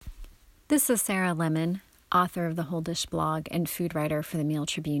This is Sarah Lemon, author of the Whole Dish blog and food writer for the Mail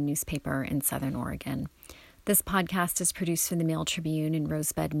Tribune newspaper in Southern Oregon. This podcast is produced for the Mail Tribune and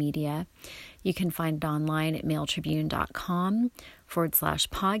Rosebud Media. You can find it online at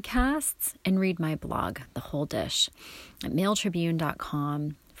mailtribune.com/podcasts and read my blog, The Whole Dish, at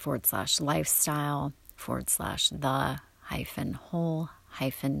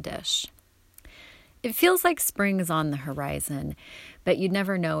mailtribune.com/lifestyle/the-whole-dish. It feels like spring is on the horizon, but you'd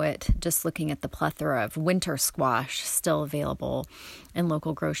never know it just looking at the plethora of winter squash still available in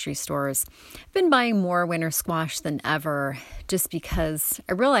local grocery stores. I've been buying more winter squash than ever just because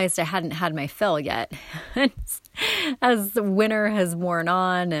I realized I hadn't had my fill yet. As the winter has worn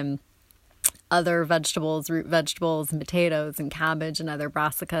on and other vegetables, root vegetables, and potatoes and cabbage and other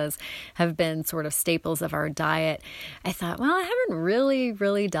brassicas have been sort of staples of our diet, I thought, well, I haven't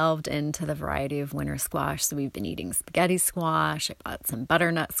really delved into the variety of winter squash. So we've been eating spaghetti squash. I bought some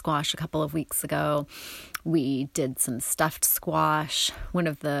butternut squash a couple of weeks ago. We did some stuffed squash. One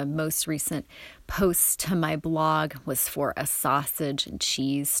of the most recent posts to my blog was for a sausage and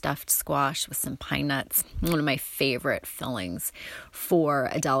cheese stuffed squash with some pine nuts. One of my favorite fillings for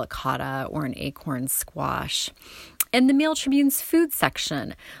a delicata or an acorn squash. And the Mail Tribune's food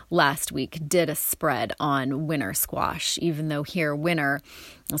section last week did a spread on winter squash, even though here winter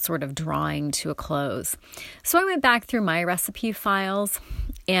is sort of drawing to a close. So I went back through my recipe files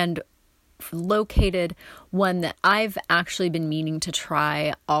and located one that I've actually been meaning to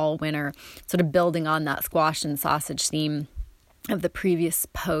try all winter, sort of building on that squash and sausage theme of the previous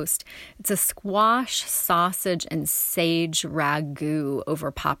post. It's a squash, sausage, and sage ragu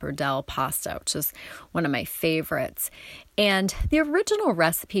over pappardelle pasta, which is one of my favorites. And the original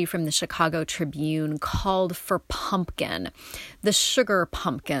recipe from the Chicago Tribune called for pumpkin, the sugar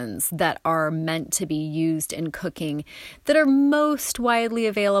pumpkins that are meant to be used in cooking that are most widely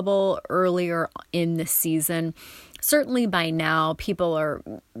available earlier in the season. Certainly by now, people are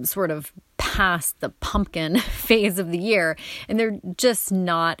sort of past the pumpkin phase of the year, and they're just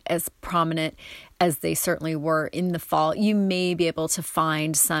not as prominent as they certainly were in the fall. You may be able to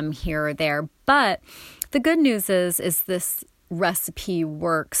find some here or there, but the good news is this recipe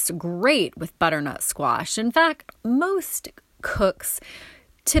works great with butternut squash. In fact, most cooks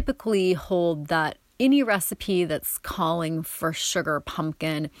typically hold that any recipe that's calling for sugar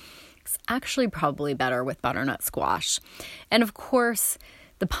pumpkin is actually probably better with butternut squash. And of course,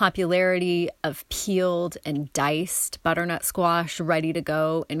 the popularity of peeled and diced butternut squash ready to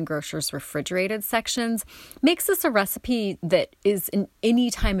go in grocers' refrigerated sections makes this a recipe that is an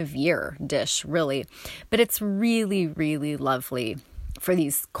any time of year dish, really. But it's really lovely for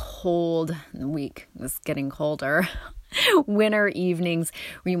these cold, the week is getting colder, winter evenings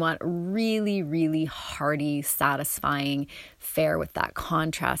where you want really hearty, satisfying fare with that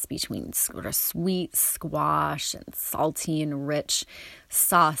contrast between sort of sweet squash and salty and rich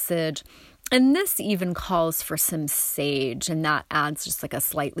sausage. And this even calls for some sage, and that adds just like a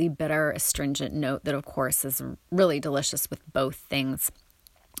slightly bitter, astringent note that, of course, is really delicious with both things.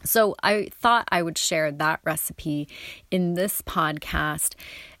 So I thought I would share that recipe in this podcast,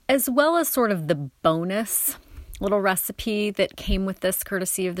 as well as sort of the bonus little recipe that came with this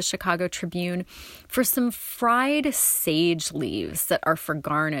courtesy of the Chicago Tribune for some fried sage leaves that are for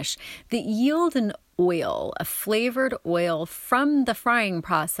garnish that yield an oil, a flavored oil from the frying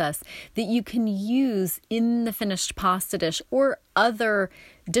process that you can use in the finished pasta dish or other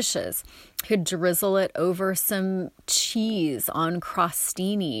dishes. You could drizzle it over some cheese on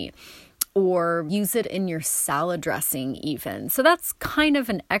crostini, or use it in your salad dressing even. So that's kind of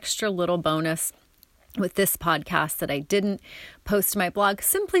an extra little bonus with this podcast that I didn't post to my blog,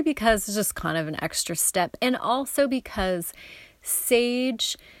 simply because it's just kind of an extra step, and also because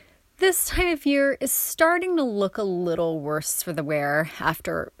sage this time of year is starting to look a little worse for the wear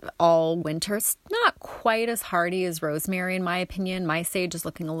after all winter. It's not quite as hardy as rosemary, in my opinion. My sage is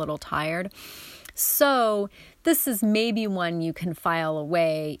looking a little tired. So this is maybe one you can file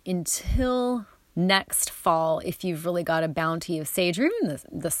away until next fall if you've really got a bounty of sage, or even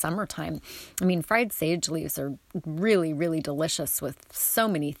the summertime. I mean, fried sage leaves are really delicious with so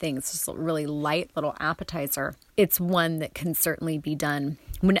many things. Just a really light little appetizer. It's one that can certainly be done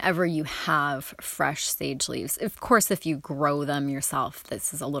whenever you have fresh sage leaves. Of course, if you grow them yourself,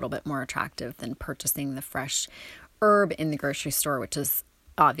 this is a little bit more attractive than purchasing the fresh herb in the grocery store, which is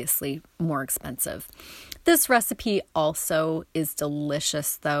obviously more expensive. This recipe also is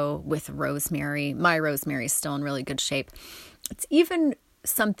delicious, though, with rosemary. My rosemary is still in really good shape. It's even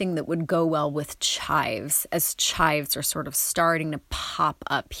something that would go well with chives, as chives are sort of starting to pop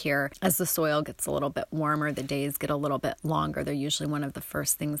up here. As the soil gets a little bit warmer, the days get a little bit longer. They're usually one of the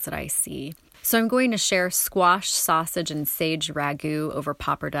first things that I see. So I'm going to share squash, sausage, and sage ragu over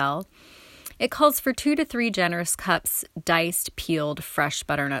pappardelle. It calls for 2 to 3 generous cups diced, peeled, fresh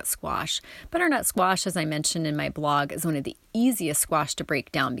butternut squash. Butternut squash, as I mentioned in my blog, is one of the easiest squash to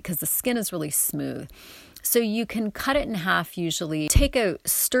break down because the skin is really smooth. So you can cut it in half usually. Take a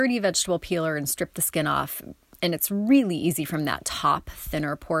sturdy vegetable peeler and strip the skin off. And it's really easy from that top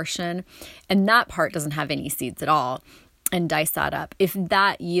thinner portion. And that part doesn't have any seeds at all. And dice that up. If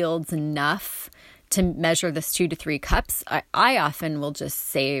that yields enough to measure this 2 to 3 cups, I often will just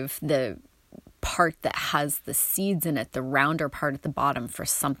save the part that has the seeds in it, the rounder part at the bottom, for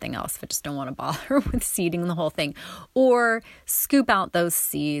something else if I just don't want to bother with seeding the whole thing. Or scoop out those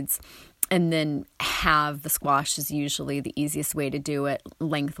seeds and then have the squash is usually the easiest way to do it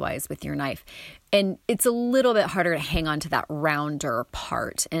lengthwise with your knife. And it's a little bit harder to hang on to that rounder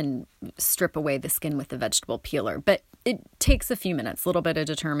part and strip away the skin with the vegetable peeler. But it takes a few minutes, a little bit of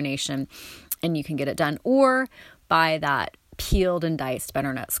determination, and you can get it done. Or buy that peeled and diced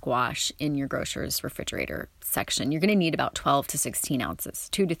butternut squash in your grocer's refrigerator section. You're going to need about 12 to 16 ounces,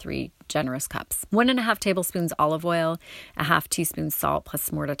 2 to 3 generous cups, 1.5 tablespoons olive oil, a half teaspoon salt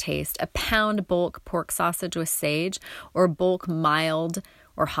plus more to taste, a pound bulk pork sausage with sage, or bulk mild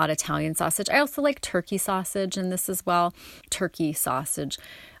or hot Italian sausage. I also like turkey sausage in this as well. Turkey sausage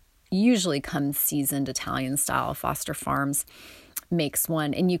usually comes seasoned Italian style. Foster Farms makes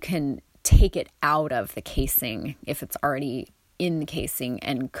one, and you can take it out of the casing if it's already in the casing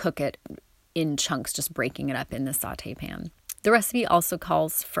and cook it in chunks, just breaking it up in the saute pan. The recipe also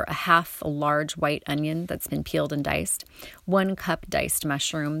calls for a half a large white onion that's been peeled and diced, 1 cup diced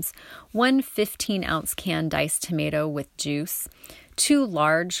mushrooms, 1 15-ounce can diced tomato with juice, 2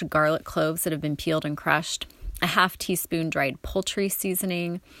 large garlic cloves that have been peeled and crushed, a half teaspoon dried poultry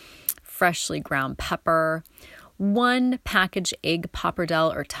seasoning, freshly ground pepper, 1 packaged egg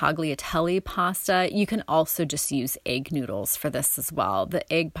pappardelle or tagliatelle pasta. You can also just use egg noodles for this as well.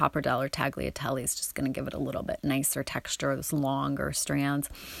 The egg pappardelle or tagliatelle is just going to give it a little bit nicer texture, those longer strands,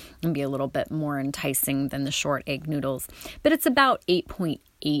 and be a little bit more enticing than the short egg noodles. But it's about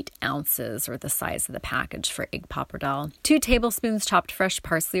 8.8 ounces, or the size of the package for egg pappardelle. 2 tablespoons chopped fresh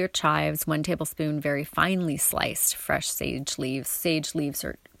parsley or chives, 1 tablespoon very finely sliced fresh sage leaves. Sage leaves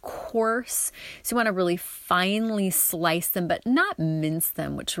are coarse, so you want to really finely slice them, but not mince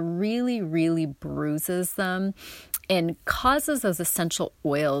them, which really, really bruises them and causes those essential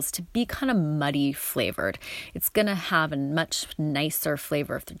oils to be kind of muddy flavored. It's going to have a much nicer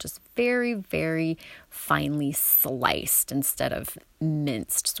flavor if they're just very, very finely sliced instead of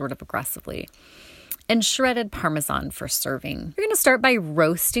minced sort of aggressively. And shredded Parmesan for serving. You're going to start by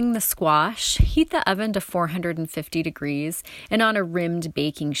roasting the squash. Heat the oven to 450 degrees, and on a rimmed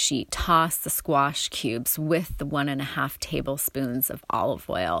baking sheet, toss the squash cubes with the 1.5 tablespoons of olive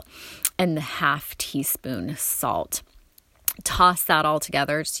oil and the half teaspoon salt. Toss that all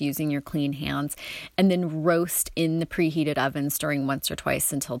together, just using your clean hands, and then roast in the preheated oven, stirring once or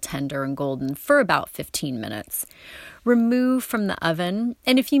twice until tender and golden for about 15 minutes. Remove from the oven,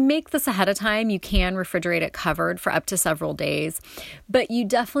 and if you make this ahead of time, you can refrigerate it covered for up to several days, but you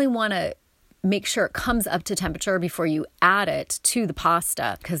definitely want to make sure it comes up to temperature before you add it to the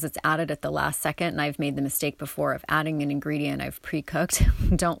pasta, because it's added at the last second. And I've made the mistake before of adding an ingredient I've pre-cooked.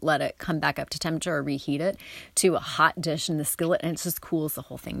 Don't let it come back up to temperature or reheat it to a hot dish in the skillet, and it just cools the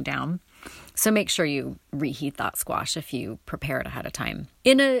whole thing down. So make sure you reheat that squash if you prepare it ahead of time.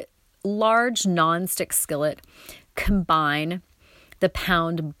 In a large non-stick skillet, combine the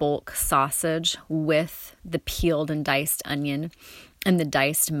pound bulk sausage with the peeled and diced onion and the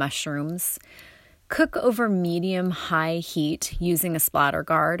diced mushrooms. Cook over medium-high heat using a splatter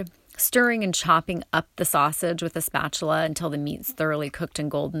guard, stirring and chopping up the sausage with a spatula until the meat's thoroughly cooked and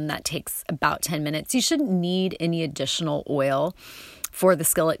golden. That takes about 10 minutes. You shouldn't need any additional oil for the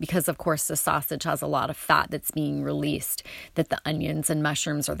skillet because, of course, the sausage has a lot of fat that's being released that the onions and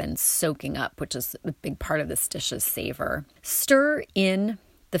mushrooms are then soaking up, which is a big part of this dish's savor. Stir in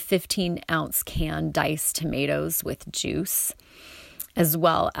the 15-ounce can diced tomatoes with juice, as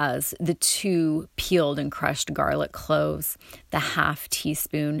well as the 2 peeled and crushed garlic cloves, the half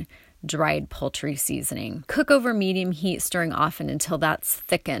teaspoon dried poultry seasoning. Cook over medium heat, stirring often until that's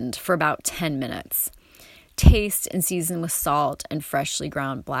thickened for about 10 minutes. Taste and season with salt and freshly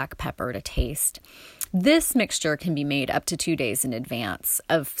ground black pepper to taste. This mixture can be made up to 2 days in advance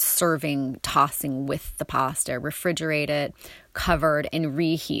of serving, tossing with the pasta. Refrigerate it, covered, and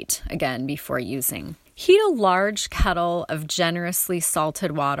reheat again before using. Heat a large kettle of generously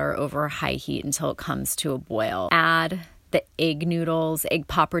salted water over high heat until it comes to a boil. Add the egg noodles, egg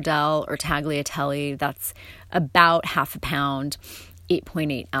pappardelle or tagliatelle, that's about half a pound,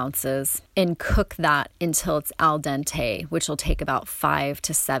 8.8 ounces, and cook that until it's al dente, which will take about 5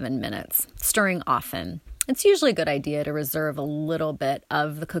 to 7 minutes, stirring often. It's usually a good idea to reserve a little bit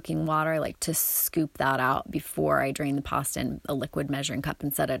of the cooking water. I like to scoop that out before I drain the pasta in a liquid measuring cup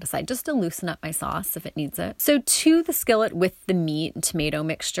and set it aside just to loosen up my sauce if it needs it. So to the skillet with the meat and tomato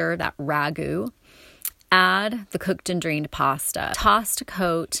mixture, that ragu, add the cooked and drained pasta, toss to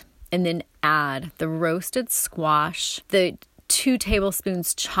coat, and then add the roasted squash, the 2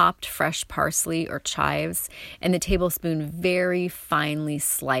 tablespoons chopped fresh parsley or chives, and the tablespoon very finely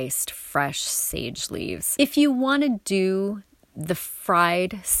sliced fresh sage leaves. If you want to do the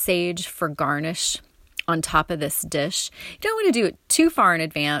fried sage for garnish on top of this dish, you don't want to do it too far in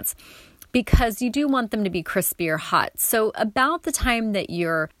advance because you do want them to be crispy or hot. So about the time that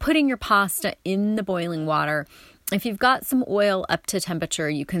you're putting your pasta in the boiling water, if you've got some oil up to temperature,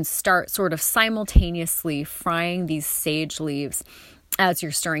 you can start sort of simultaneously frying these sage leaves as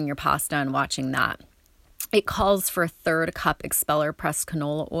you're stirring your pasta and watching that. It calls for a 1/3 cup expeller pressed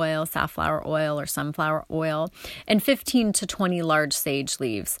canola oil, safflower oil, or sunflower oil, and 15 to 20 large sage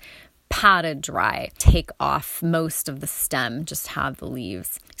leaves, patted dry. Take off most of the stem, just have the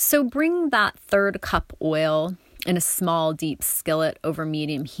leaves. So bring that 1/3 cup oil in a small deep skillet over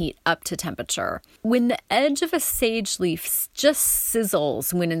medium heat up to temperature. When the edge of a sage leaf just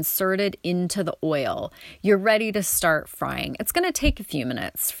sizzles when inserted into the oil, you're ready to start frying. It's going to take a few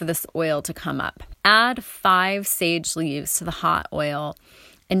minutes for this oil to come up. Add 5 sage leaves to the hot oil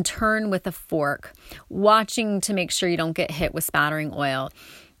and turn with a fork, watching to make sure you don't get hit with spattering oil,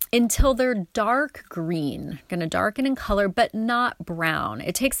 until they're dark green, going to darken in color, but not brown.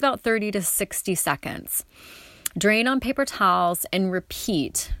 It takes about 30 to 60 seconds. Drain on paper towels and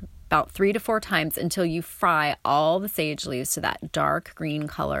repeat about 3 to 4 times until you fry all the sage leaves to that dark green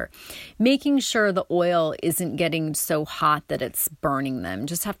color, making sure the oil isn't getting so hot that it's burning them.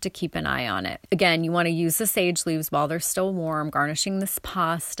 Just have to keep an eye on it. Again, you want to use the sage leaves while they're still warm, garnishing this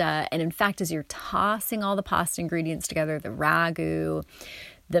pasta. And in fact, as you're tossing all the pasta ingredients together, the ragu,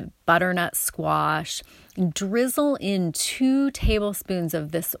 the butternut squash, drizzle in 2 tablespoons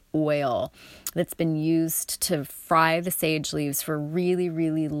of this oil that's been used to fry the sage leaves for really,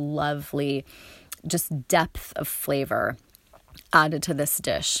 really lovely, just depth of flavor added to this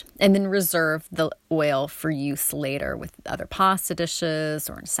dish. And then reserve the oil for use later with other pasta dishes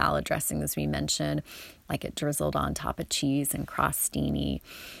or salad dressing, as we mentioned, like it drizzled on top of cheese and crostini.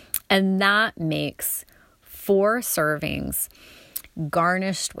 And that makes 4 servings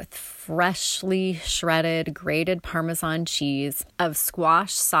garnished with freshly shredded grated Parmesan cheese of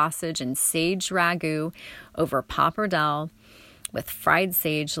squash, sausage, and sage ragu over pappardelle with fried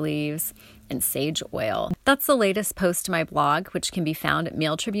sage leaves and sage oil. That's the latest post to my blog, which can be found at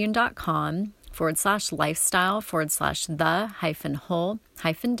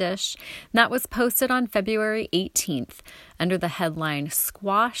mailtribune.com/lifestyle/the-whole-dish. That was posted on February 18th under the headline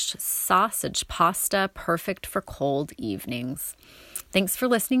Squash Sausage Pasta Perfect for Cold Evenings. Thanks for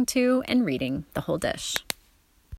listening to and reading The Whole Dish.